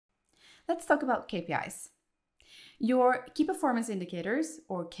let's talk about KPIs. Your key performance indicators,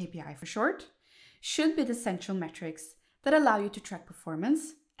 or KPI for short, should be the central metrics that allow you to track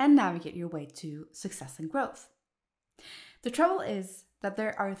performance and navigate your way to success and growth. The trouble is that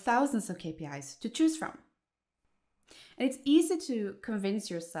there are thousands of KPIs to choose from. And it's easy to convince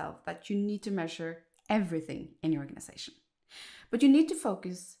yourself that you need to measure everything in your organization. But you need to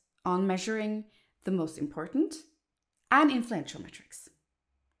focus on measuring the most important and influential metrics.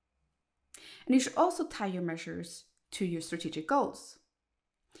 And you should also tie your measures to your strategic goals.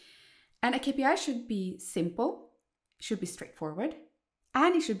 And a KPI should be simple, should be straightforward,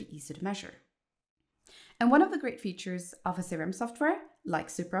 and it should be easy to measure. And one of the great features of a CRM software like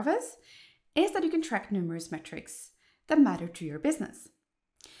SuperOffice is that you can track numerous metrics that matter to your business.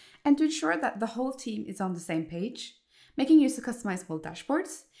 And to ensure that the whole team is on the same page, making use of customizable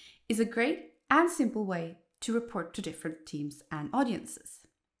dashboards is a great and simple way to report to different teams and audiences.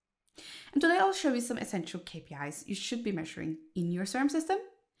 And today I'll show you some essential KPIs you should be measuring in your CRM system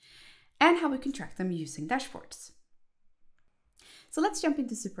and how we can track them using dashboards. So let's jump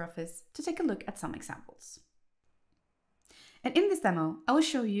into SuperOffice to take a look at some examples. And in this demo, I will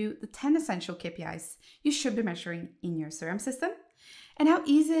show you the 10 essential KPIs you should be measuring in your CRM system and how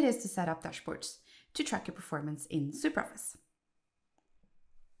easy it is to set up dashboards to track your performance in SuperOffice.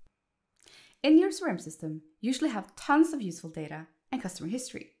 In your CRM system, you usually have tons of useful data and customer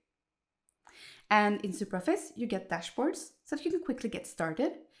history. And in SuperOffice, you get dashboards so that you can quickly get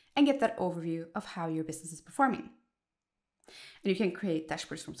started and get that overview of how your business is performing. And you can create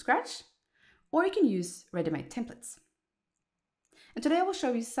dashboards from scratch, or you can use ready-made templates. And today I will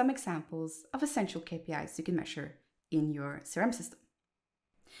show you some examples of essential KPIs you can measure in your CRM system.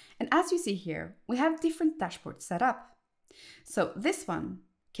 And as you see here, we have different dashboards set up. So this one,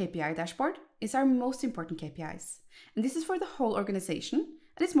 KPI dashboard, is our most important KPIs. And this is for the whole organization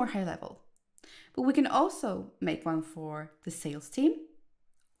and it's more high level. But we can also make one for the sales team,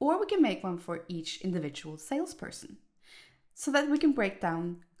 or we can make one for each individual salesperson so that we can break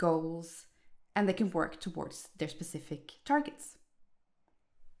down goals and they can work towards their specific targets.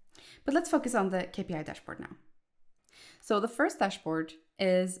 But let's focus on the KPI dashboard now. So the first dashboard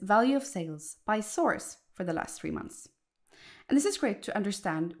is value of sales by source for the last 3 months. And this is great to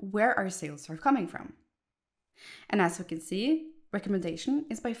understand where our sales are coming from. And as we can see, recommendation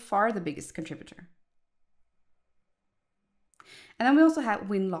is by far the biggest contributor. And then we also have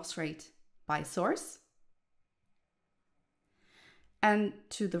win-loss rate by source. And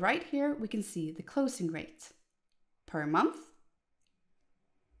to the right here, we can see the closing rate per month.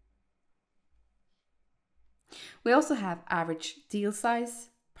 We also have average deal size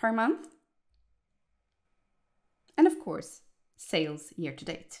per month. And of course, sales year to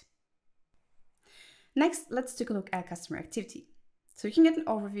date. Next, let's take a look at customer activity. So you can get an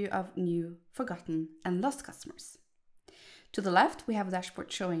overview of new, forgotten, and lost customers. To the left, we have a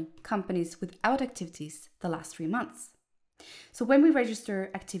dashboard showing companies without activities the last 3 months. So when we register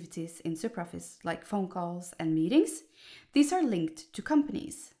activities in SuperOffice, like phone calls and meetings, these are linked to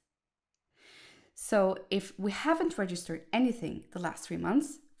companies. So if we haven't registered anything the last 3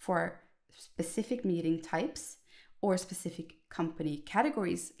 months for specific meeting types or specific company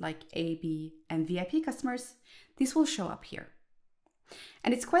categories like A, B, and VIP customers, these will show up here.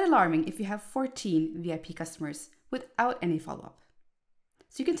 And it's quite alarming if you have 14 VIP customers without any follow-up.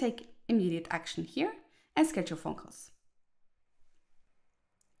 So you can take immediate action here and schedule phone calls.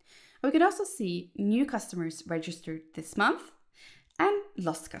 We can also see new customers registered this month and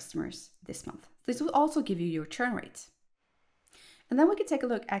lost customers this month. This will also give you your churn rate. And then we can take a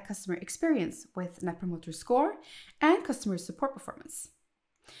look at customer experience with Net Promoter Score and customer support performance.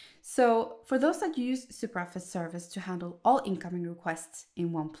 So for those that use SuperOffice service to handle all incoming requests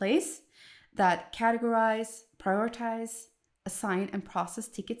in one place, that categorize, prioritize, assign, and process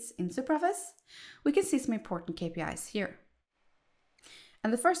tickets in SuperOffice, we can see some important KPIs here.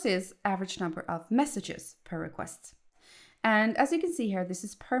 And the first is average number of messages per request. And as you can see here, this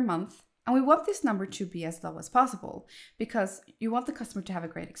is per month. And we want this number to be as low as possible because you want the customer to have a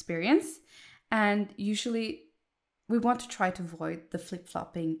great experience. And usually we want to try to avoid the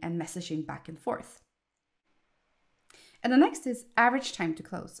flip-flopping and messaging back and forth. And the next is average time to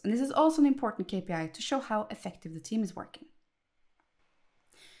close. And this is also an important KPI to show how effective the team is working.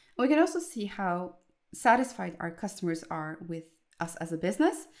 We can also see how satisfied our customers are with us as a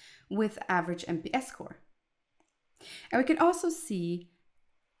business with average NPS score. And we can also see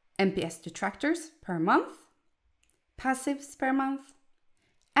NPS detractors per month, passives per month,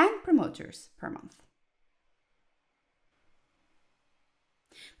 and promoters per month.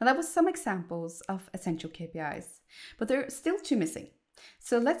 Now that was some examples of essential KPIs, but there are still 2 missing.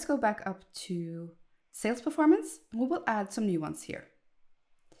 So let's go back up to sales performance. We will add some new ones here.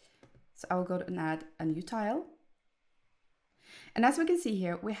 So I will go and add a new tile. And as we can see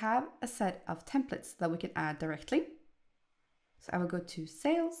here, we have a set of templates that we can add directly. So I will go to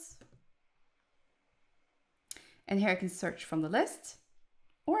sales. And here I can search from the list,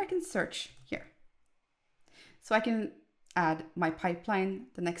 or I can search here. So I can add my pipeline,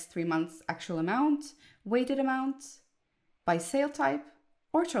 the next 3 months actual amount, weighted amount, by sale type,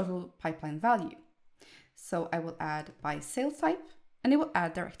 or total pipeline value. So I will add by sales type, and it will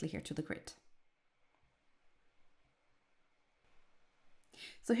add directly here to the grid.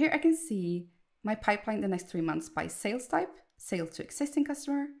 So here I can see my pipeline the next 3 months by sales type, sale to existing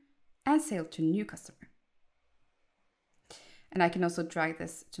customer, and sale to new customer. And I can also drag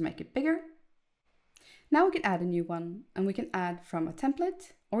this to make it bigger. Now we can add a new one, and we can add from a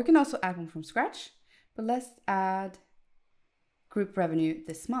template, or we can also add one from scratch. But let's add group revenue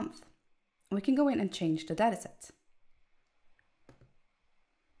this month. We can go in and change the dataset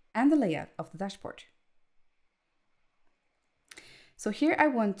and the layout of the dashboard. So here I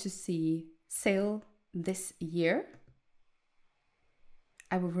want to see sale this year.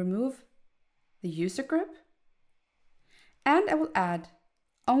 I will remove the user group, and I will add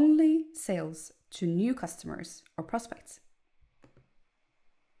only sales to new customers or prospects.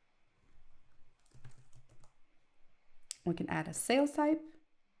 We can add a sales type,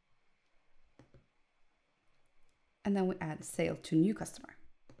 and then we add a sale to new customer.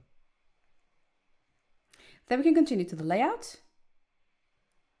 Then we can continue to the layout,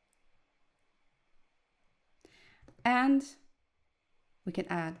 and we can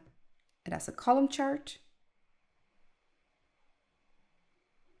add it as a column chart.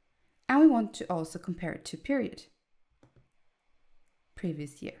 And we want to also compare it to period,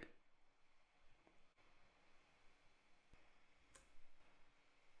 previous year.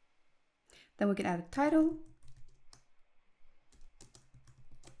 Then we can add a title.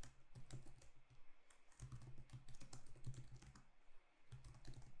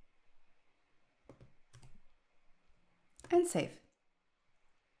 And save.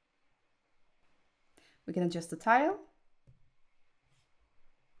 We can adjust the tile.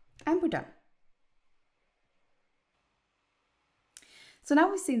 And we're done. So now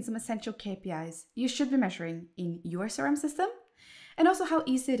we've seen some essential KPIs you should be measuring in your CRM system, and also how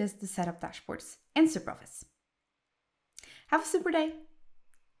easy it is to set up dashboards in SuperOffice. Have a super day!